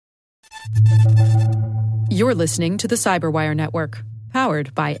You're listening to the Cyberwire Network,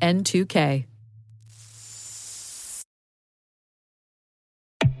 powered by N2K.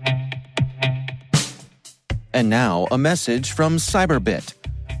 And now, a message from Cyberbit.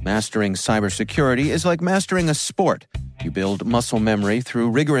 Mastering cybersecurity is like mastering a sport. You build muscle memory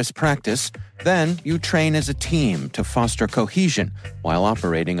through rigorous practice, then you train as a team to foster cohesion while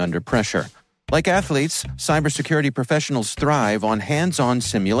operating under pressure. Like athletes, cybersecurity professionals thrive on hands-on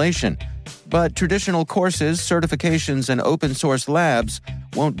simulation. But traditional courses, certifications, and open-source labs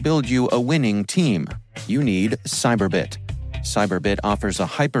won't build you a winning team. You need Cyberbit. Cyberbit offers a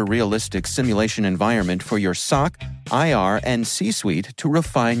hyper-realistic simulation environment for your SOC, IR, and C-suite to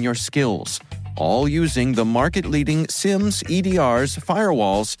refine your skills, all using the market-leading SIMs, EDRs,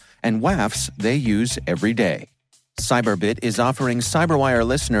 firewalls, and WAFs they use every day. Cyberbit is offering Cyberwire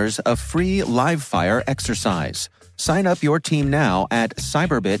listeners a free live-fire exercise. Sign up your team now at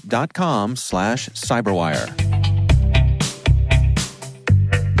cyberbit.com/cyberwire.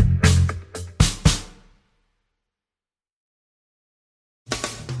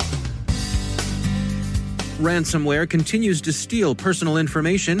 Ransomware continues to steal personal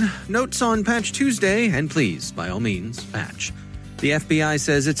information. Notes on Patch Tuesday, and please, by all means, patch. The FBI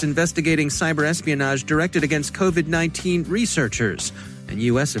says it's investigating cyber espionage directed against COVID-19 researchers, and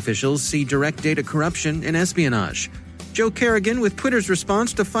U.S. officials see direct data corruption in espionage. Joe Kerrigan with Twitter's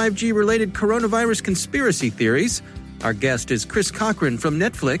response to 5G-related coronavirus conspiracy theories. Our guest is Chris Cochran from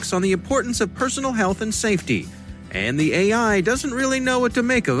Netflix on the importance of personal health and safety. And the AI doesn't really know what to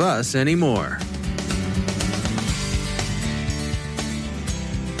make of us anymore.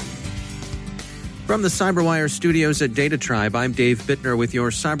 From the Cyberwire studios at Data Tribe, I'm Dave Bittner with your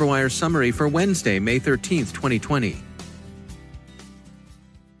Cyberwire summary for Wednesday, May 13th, 2020.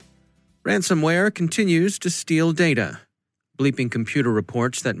 Ransomware continues to steal data. Bleeping Computer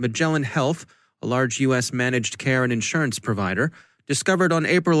reports that Magellan Health, a large U.S. managed care and insurance provider, discovered on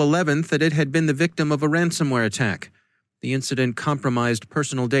April 11th that it had been the victim of a ransomware attack. The incident compromised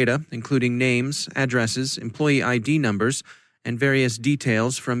personal data, including names, addresses, employee ID numbers, and various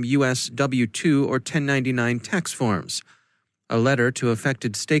details from U.S. W-2 or 1099 tax forms. A letter to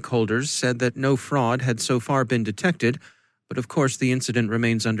affected stakeholders said that no fraud had so far been detected, but of course the incident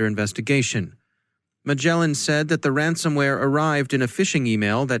remains under investigation. Magellan said that the ransomware arrived in a phishing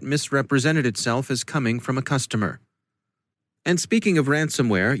email that misrepresented itself as coming from a customer. And speaking of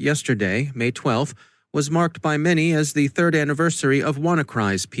ransomware, yesterday, May 12th, was marked by many as the third anniversary of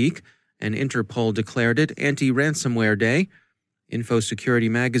WannaCry's peak, and Interpol declared it Anti-Ransomware Day. InfoSecurity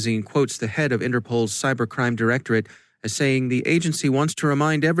magazine quotes the head of Interpol's Cybercrime Directorate as saying the agency wants to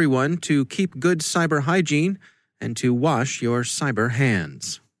remind everyone to keep good cyber hygiene and to wash your cyber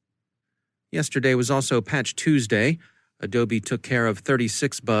hands. Yesterday was also Patch Tuesday. Adobe took care of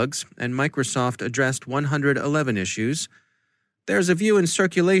 36 bugs, and Microsoft addressed 111 issues. There's a view in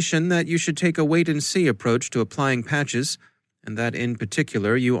circulation that you should take a wait-and-see approach to applying patches, and that in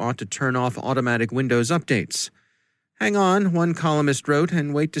particular you ought to turn off automatic Windows updates. Hang on, one columnist wrote,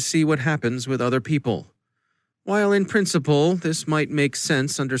 and wait to see what happens with other people. While in principle, this might make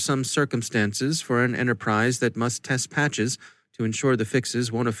sense under some circumstances for an enterprise that must test patches to ensure the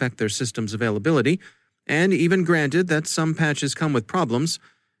fixes won't affect their system's availability, and even granted that some patches come with problems,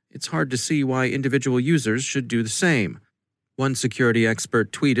 it's hard to see why individual users should do the same. One security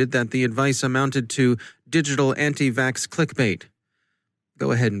expert tweeted that the advice amounted to digital anti-vax clickbait.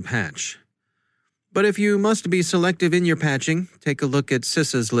 Go ahead and patch. But if you must be selective in your patching, take a look at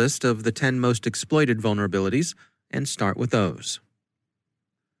CISA's list of the 10 most exploited vulnerabilities and start with those.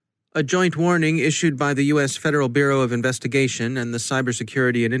 A joint warning issued by the U.S. Federal Bureau of Investigation and the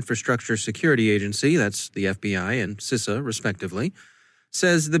Cybersecurity and Infrastructure Security Agency, that's the FBI and CISA, respectively,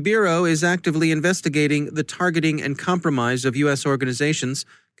 says the Bureau is actively investigating the targeting and compromise of U.S. organizations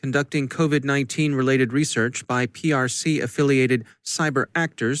conducting COVID-19-related research by PRC-affiliated cyber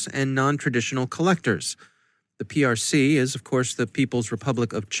actors and non-traditional collectors. The PRC is, of course, the People's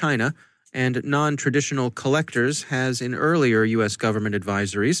Republic of China, and non-traditional collectors has, in earlier U.S. government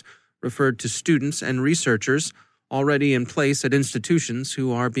advisories, referred to students and researchers already in place at institutions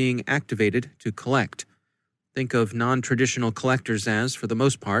who are being activated to collect. Think of non-traditional collectors as, for the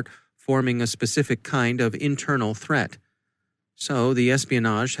most part, forming a specific kind of internal threat. So, the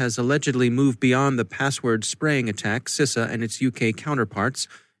espionage has allegedly moved beyond the password spraying attack CISA and its UK counterparts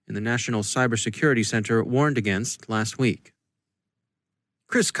in the National Cybersecurity Center warned against last week.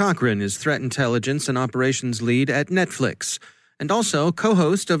 Chris Cochran is Threat Intelligence and Operations Lead at Netflix, and also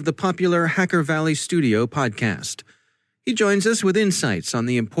co-host of the popular Hacker Valley Studio podcast. He joins us with insights on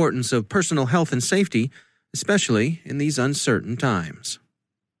the importance of personal health and safety, especially in these uncertain times.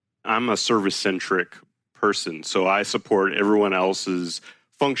 I'm a service-centric person, so I support everyone else's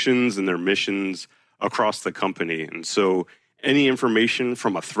functions and their missions across the company. And so any information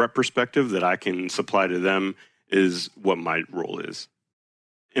from a threat perspective that I can supply to them is what my role is.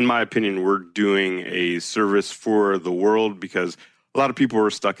 In my opinion, we're doing a service for the world because a lot of people are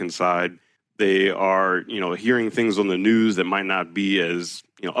stuck inside. They are, hearing things on the news that might not be as,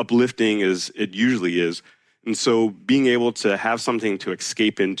 uplifting as it usually is. And so being able to have something to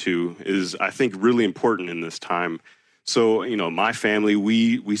escape into is, I think, really important in this time. So, my family,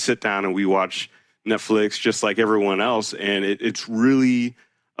 we sit down and we watch Netflix just like everyone else. And it's really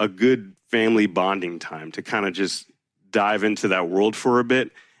a good family bonding time to kind of just dive into that world for a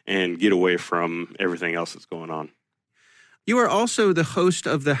bit and get away from everything else that's going on. You are also the host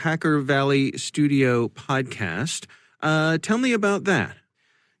of the Hacker Valley Studio podcast. Tell me about that.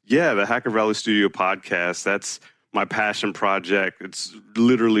 Yeah, the Hacker Valley Studio podcast, that's my passion project. It's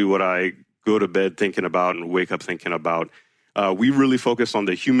literally what I go to bed thinking about and wake up thinking about. We really focus on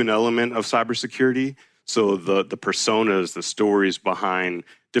the human element of cybersecurity. So the personas, the stories behind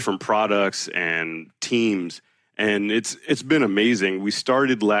different products and teams. And it's been amazing. We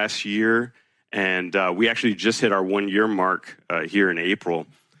started last year, and we actually just hit our 1-year mark here in April.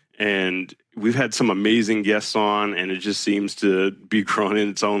 And we've had some amazing guests on, and it just seems to be growing in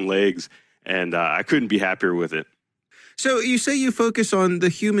its own legs. And I couldn't be happier with it. So you say you focus on the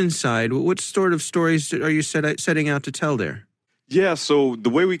human side. What sort of stories are you setting out to tell there? Yeah, so the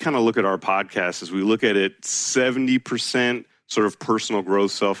way we kind of look at our podcast is we look at it 70% sort of personal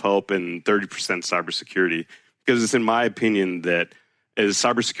growth, self-help, and 30% cybersecurity. Because it's in my opinion that as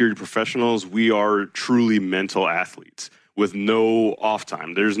cybersecurity professionals, we are truly mental athletes with no off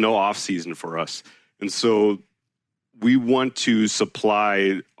time. There's no off season for us. And so we want to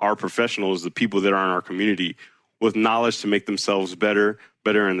supply our professionals, the people that are in our community, with knowledge to make themselves better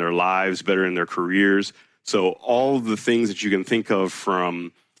in their lives, better in their careers. So all of the things that you can think of,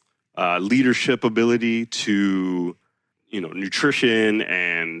 from leadership ability to, nutrition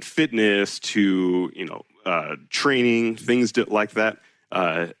and fitness to, training, things like that.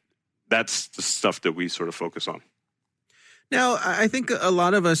 That's the stuff that we sort of focus on. Now, I think a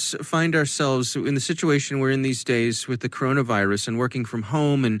lot of us find ourselves in the situation we're in these days with the coronavirus and working from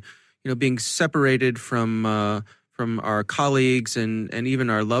home and, being separated from our colleagues and even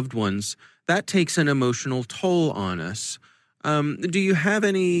our loved ones. That takes an emotional toll on us. Do you have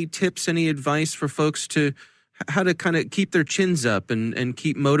any tips, any advice for folks to how to kind of keep their chins up and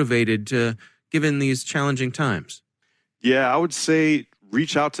keep motivated given these challenging times? Yeah, I would say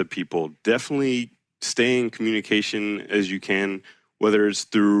reach out to people. Definitely stay in communication as you can, whether it's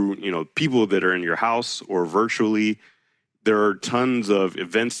through, people that are in your house or virtually. There are tons of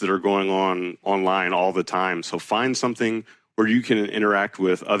events that are going on online all the time. So find something where you can interact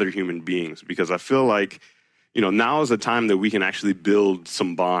with other human beings, because I feel like, now is a time that we can actually build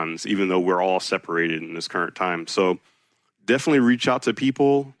some bonds, even though we're all separated in this current time. So definitely reach out to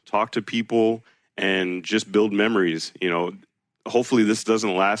people, talk to people, and just build memories. Hopefully this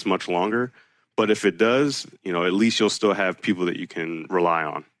doesn't last much longer, but if it does, at least you'll still have people that you can rely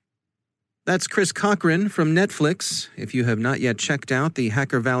on. That's Chris Cochran from Netflix. If you have not yet checked out the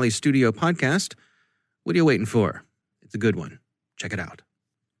Hacker Valley Studio podcast, what are you waiting for? It's a good one. Check it out.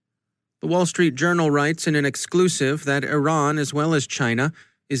 The Wall Street Journal writes in an exclusive that Iran, as well as China,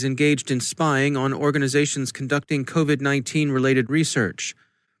 is engaged in spying on organizations conducting COVID-19 related research.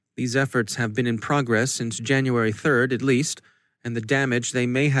 These efforts have been in progress since January 3rd, at least, and the damage they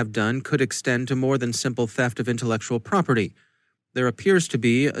may have done could extend to more than simple theft of intellectual property. There appears to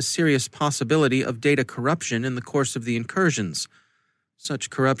be a serious possibility of data corruption in the course of the incursions. Such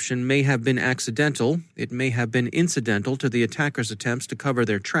corruption may have been accidental. It may have been incidental to the attackers' attempts to cover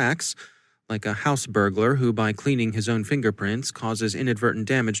their tracks, like a house burglar who, by cleaning his own fingerprints, causes inadvertent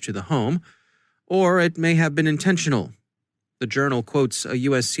damage to the home. Or it may have been intentional. The Journal quotes a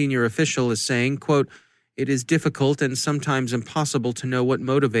U.S. senior official as saying, quote, "It is difficult and sometimes impossible to know what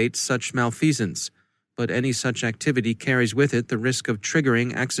motivates such malfeasance, but any such activity carries with it the risk of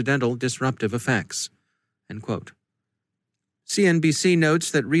triggering accidental disruptive effects." End quote. CNBC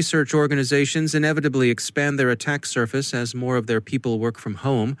notes that research organizations inevitably expand their attack surface as more of their people work from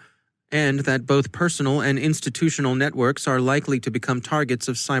home, and that both personal and institutional networks are likely to become targets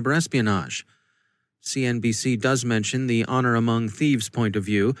of cyber espionage. CNBC does mention the honor among thieves point of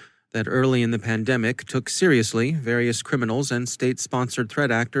view that early in the pandemic took seriously various criminals and state-sponsored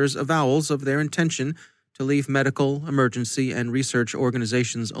threat actors' avowals of their intention to leave medical, emergency, and research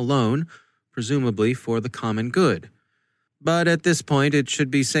organizations alone, presumably for the common good. But at this point, it should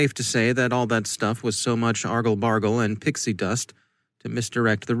be safe to say that all that stuff was so much argle-bargle and pixie dust to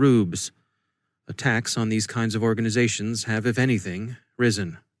misdirect the rubes. Attacks on these kinds of organizations have, if anything,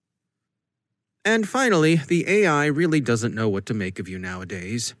 risen. And finally, the AI really doesn't know what to make of you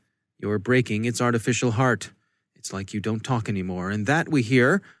nowadays. You're breaking its artificial heart. It's like you don't talk anymore, and that we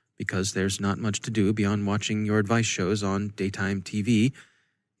hear, because there's not much to do beyond watching your advice shows on daytime TV,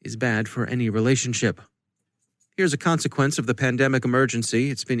 is bad for any relationship. Here's a consequence of the pandemic emergency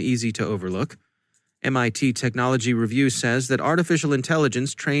it's been easy to overlook. MIT Technology Review says that artificial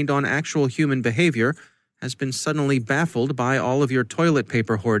intelligence trained on actual human behavior has been suddenly baffled by all of your toilet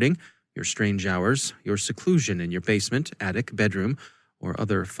paper hoarding, your strange hours, your seclusion in your basement, attic, bedroom, or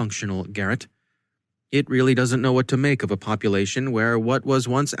other functional garret. It really doesn't know what to make of a population where what was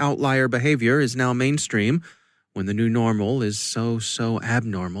once outlier behavior is now mainstream, when the new normal is so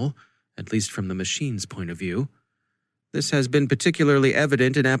abnormal, at least from the machine's point of view. This has been particularly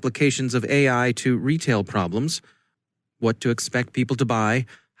evident in applications of AI to retail problems: what to expect people to buy,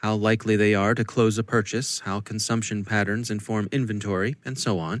 how likely they are to close a purchase, how consumption patterns inform inventory, and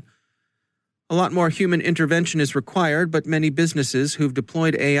so on. A lot more human intervention is required, but many businesses who've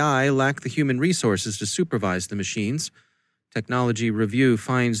deployed AI lack the human resources to supervise the machines. Technology Review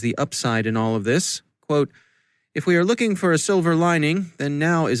finds the upside in all of this. Quote, "If we are looking for a silver lining, then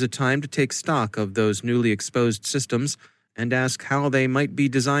now is a time to take stock of those newly exposed systems and ask how they might be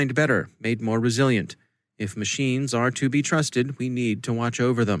designed better, made more resilient. If machines are to be trusted, we need to watch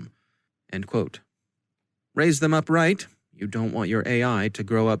over them." End quote. Raise them up right. You don't want your AI to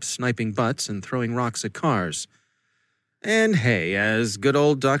grow up sniping butts and throwing rocks at cars. And hey, as good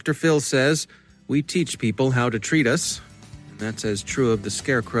old Dr. Phil says, we teach people how to treat us. And that's as true of the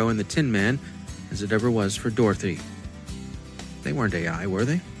Scarecrow and the Tin Man as it ever was for Dorothy. They weren't AI, were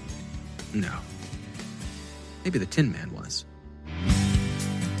they? No. Maybe the Tin Man was.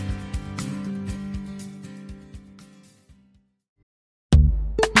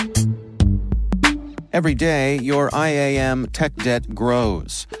 Every day, your IAM tech debt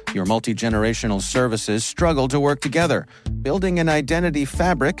grows. Your multi-generational services struggle to work together. Building an identity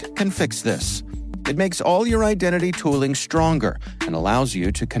fabric can fix this. It makes all your identity tooling stronger and allows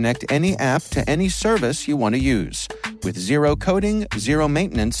you to connect any app to any service you want to use, with zero coding, zero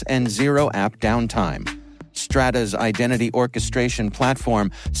maintenance, and zero app downtime. Strata's identity orchestration platform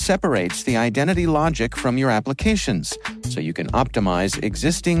separates the identity logic from your applications, so you can optimize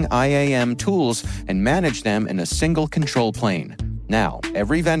existing IAM tools and manage them in a single control plane. Now,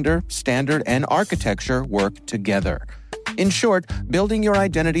 every vendor, standard, and architecture work together. In short, building your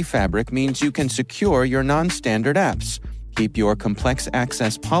identity fabric means you can secure your non-standard apps, keep your complex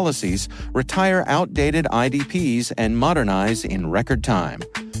access policies, retire outdated IDPs, and modernize in record time.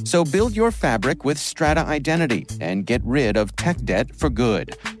 So build your fabric with Strata Identity and get rid of tech debt for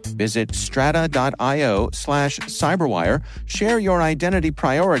good. Visit strata.io/cyberwire, share your identity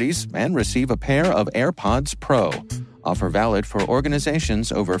priorities, and receive a pair of AirPods Pro. Offer valid for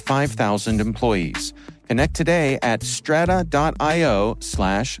organizations over 5,000 employees. Connect today at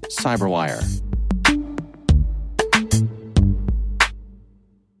strata.io/cyberwire.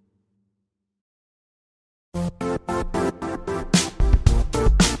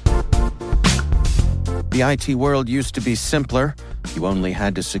 The IT world used to be simpler. You only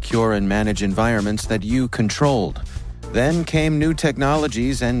had to secure and manage environments that you controlled. Then came new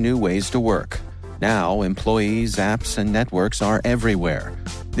technologies and new ways to work. Now, employees, apps, and networks are everywhere.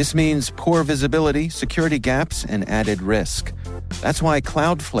 This means poor visibility, security gaps, and added risk. That's why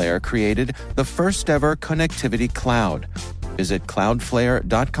Cloudflare created the first-ever connectivity cloud. Visit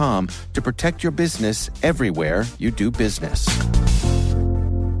cloudflare.com to protect your business everywhere you do business.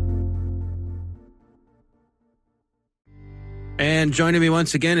 And joining me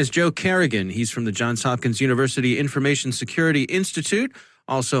once again is Joe Carrigan. He's from the Johns Hopkins University Information Security Institute,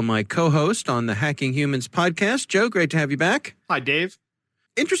 also my co-host on the Hacking Humans podcast. Joe, great to have you back. Hi, Dave.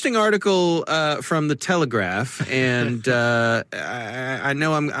 Interesting article from The Telegraph, and I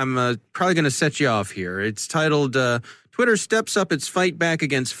know I'm probably going to set you off here. It's titled, Twitter Steps Up Its Fight Back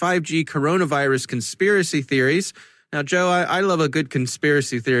Against 5G Coronavirus Conspiracy Theories. Now, Joe, I love a good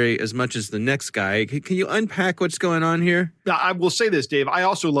conspiracy theory as much as the next guy. Can you unpack what's going on here? I will say this, Dave. I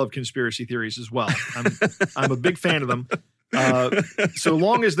also love conspiracy theories as well. I'm a big fan of them, so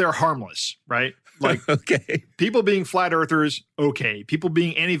long as they're harmless, right? Like, okay. People being flat earthers, okay. People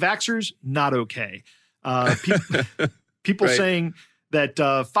being anti-vaxxers, not okay. People right. saying that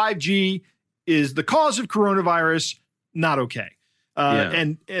 5G is the cause of coronavirus, not okay.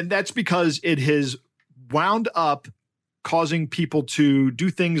 And that's because it has wound up causing people to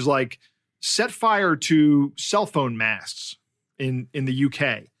do things like set fire to cell phone masts in the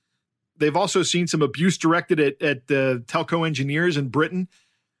UK. They've also seen some abuse directed at the telco engineers in Britain.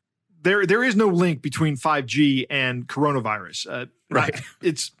 There is no link between 5G and coronavirus. Right.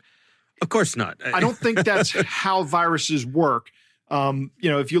 It's of course not. I don't think that's how viruses work.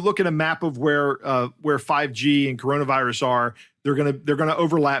 If you look at a map of where 5G and coronavirus are, they're gonna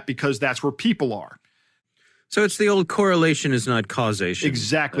overlap because that's where people are. So it's the old correlation is not causation.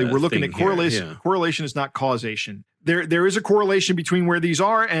 Exactly. We're looking at correlation. Yeah. Correlation is not causation. There is a correlation between where these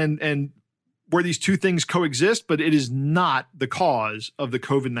are and where these two things coexist, but it is not the cause of the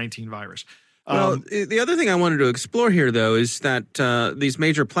COVID-19 virus. Well, the other thing I wanted to explore here, though, is that these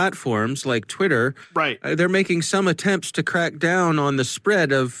major platforms like Twitter, right, they're making some attempts to crack down on the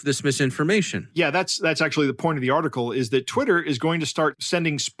spread of this misinformation. Yeah, that's actually the point of the article, is that Twitter is going to start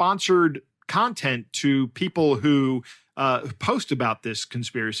sending sponsored content to people who post about this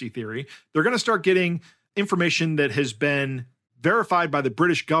conspiracy theory. They're going to start getting information that has been verified by the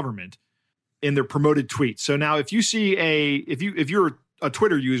British government in their promoted tweets. So now if you see if you're a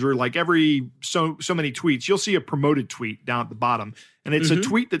Twitter user, like every so many tweets, you'll see a promoted tweet down at the bottom. And it's a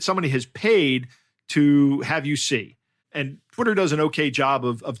tweet that somebody has paid to have you see. And Twitter does an okay job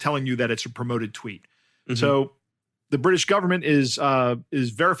of telling you that it's a promoted tweet. So the British government is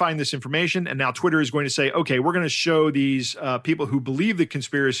verifying this information. And now Twitter is going to say, okay, we're going to show these people who believe the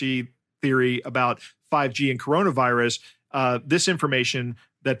conspiracy theory about 5G and coronavirus this information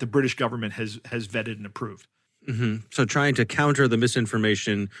that the British government has vetted and approved. So trying to counter the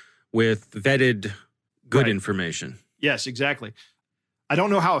misinformation with vetted good information. Yes, exactly. I don't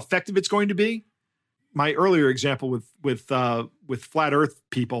know how effective it's going to be. My earlier example with flat Earth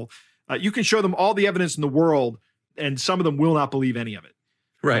people, you can show them all the evidence in the world, and some of them will not believe any of it.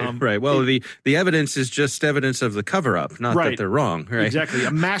 Right, right. Well, the evidence is just evidence of the cover-up, not that they're wrong. Right? Exactly.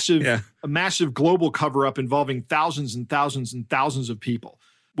 A massive global cover-up involving thousands and thousands and thousands of people,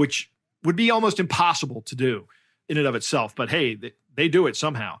 which would be almost impossible to do in and of itself. But hey, they do it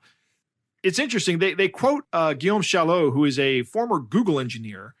somehow. It's interesting. They quote Guillaume Chalot, who is a former Google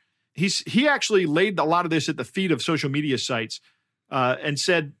engineer. He actually laid a lot of this at the feet of social media sites and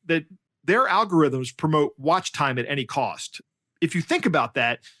said that their algorithms promote watch time at any cost. If you think about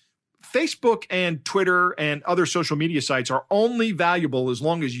that, Facebook and Twitter and other social media sites are only valuable as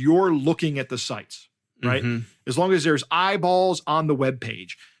long as you're looking at the sites, right? As long as there's eyeballs on the web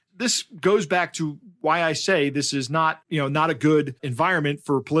page. This goes back to why I say this is not a good environment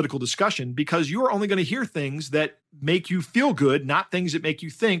for political discussion, because you are only going to hear things that make you feel good, not things that make you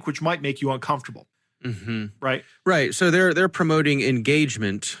think, which might make you uncomfortable. Right? Right. So they're promoting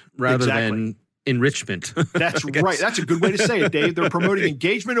engagement rather than enrichment. That's right. That's a good way to say it, Dave. They're promoting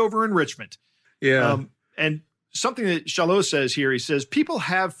engagement over enrichment. Yeah. And something that Chalot says here, he says, people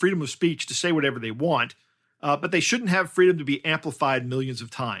have freedom of speech to say whatever they want, but they shouldn't have freedom to be amplified millions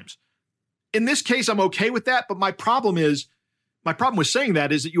of times. In this case, I'm okay with that, but my problem with saying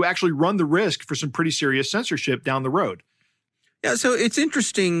that is that you actually run the risk for some pretty serious censorship down the road. Yeah, so it's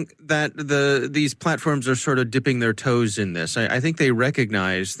interesting that these platforms are sort of dipping their toes in this. I think they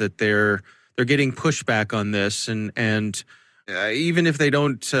recognize that they're getting pushback on this, and even if they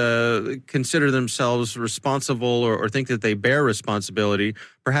don't consider themselves responsible or think that they bear responsibility,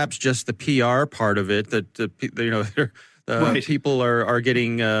 perhaps just the PR part of it, that people are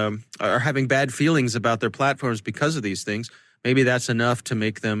getting are having bad feelings about their platforms because of these things. Maybe that's enough to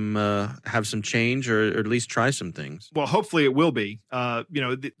make them have some change or at least try some things. Well, hopefully it will be.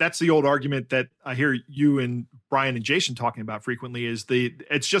 That's the old argument that I hear you and Brian and Jason talking about frequently is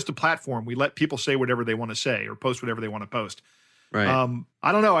it's just a platform. We let people say whatever they want to say or post whatever they want to post. Right.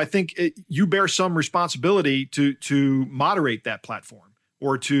 I don't know. I think you bear some responsibility to moderate that platform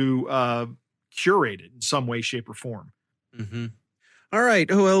or to curate it in some way, shape, or form. All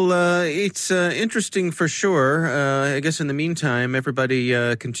right. Well, it's interesting for sure. I guess in the meantime, everybody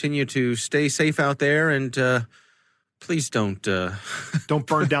continue to stay safe out there, and please don't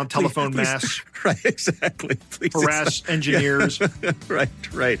burn down telephone masts. Right. Exactly. Please harass engineers. Yeah.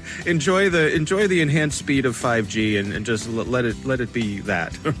 Right. Enjoy the enhanced speed of 5G and just let it be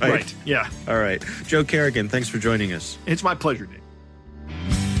that. Right. Yeah. All right. Joe Carrigan, thanks for joining us. It's my pleasure, Dave.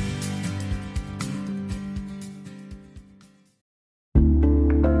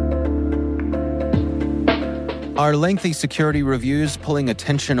 Are lengthy security reviews pulling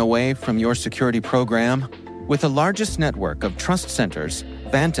attention away from your security program? With the largest network of trust centers,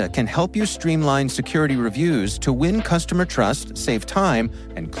 Vanta can help you streamline security reviews to win customer trust, save time,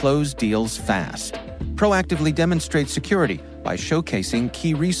 and close deals fast. Proactively demonstrate security by showcasing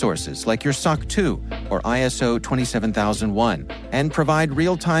key resources like your SOC 2 or ISO 27001, and provide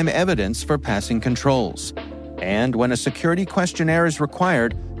real-time evidence for passing controls. And when a security questionnaire is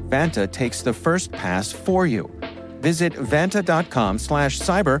required, Vanta takes the first pass for you. Visit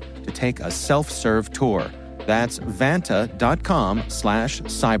vanta.com/cyber to take a self-serve tour. That's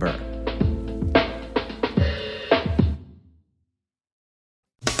vanta.com/cyber.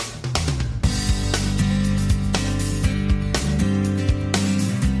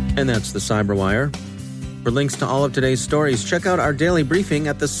 And that's the Cyberwire. For links to all of today's stories, check out our daily briefing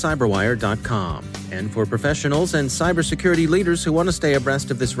at thecyberwire.com. And for professionals and cybersecurity leaders who want to stay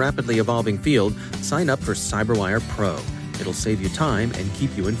abreast of this rapidly evolving field, sign up for Cyberwire Pro. It'll save you time and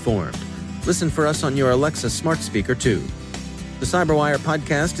keep you informed. Listen for us on your Alexa smart speaker, too. The Cyberwire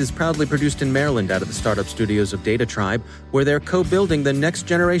podcast is proudly produced in Maryland out of the startup studios of Data Tribe, where they're co-building the next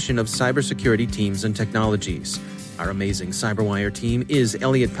generation of cybersecurity teams and technologies. Our amazing Cyberwire team is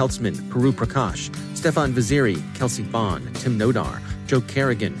Elliot Peltzman, Puru Prakash, Stefan Vaziri, Kelsey Bond, Tim Nodar, Joe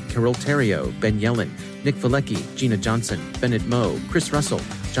Kerrigan, Carol Terrio, Ben Yellen, Nick Valecki, Gina Johnson, Bennett Moe, Chris Russell,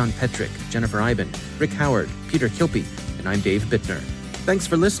 John Petrick, Jennifer Iben, Rick Howard, Peter Kilpie, and I'm Dave Bittner. Thanks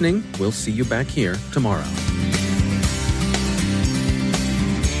for listening. We'll see you back here tomorrow.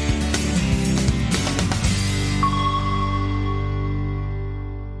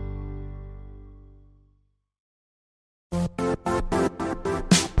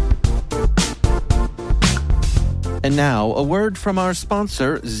 And now, a word from our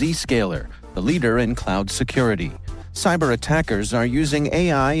sponsor, Zscaler, the leader in cloud security. Cyber attackers are using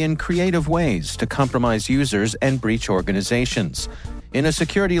AI in creative ways to compromise users and breach organizations. In a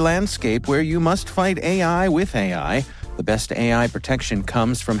security landscape where you must fight AI with AI, the best AI protection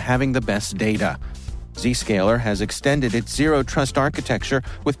comes from having the best data. Zscaler has extended its Zero Trust architecture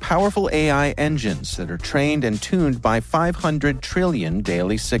with powerful AI engines that are trained and tuned by 500 trillion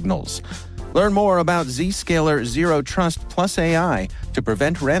daily signals. Learn more about Zscaler Zero Trust Plus AI to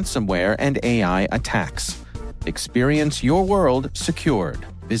prevent ransomware and AI attacks. Experience your world secured.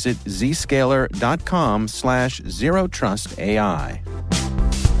 Visit zscaler.com/zerotrustai.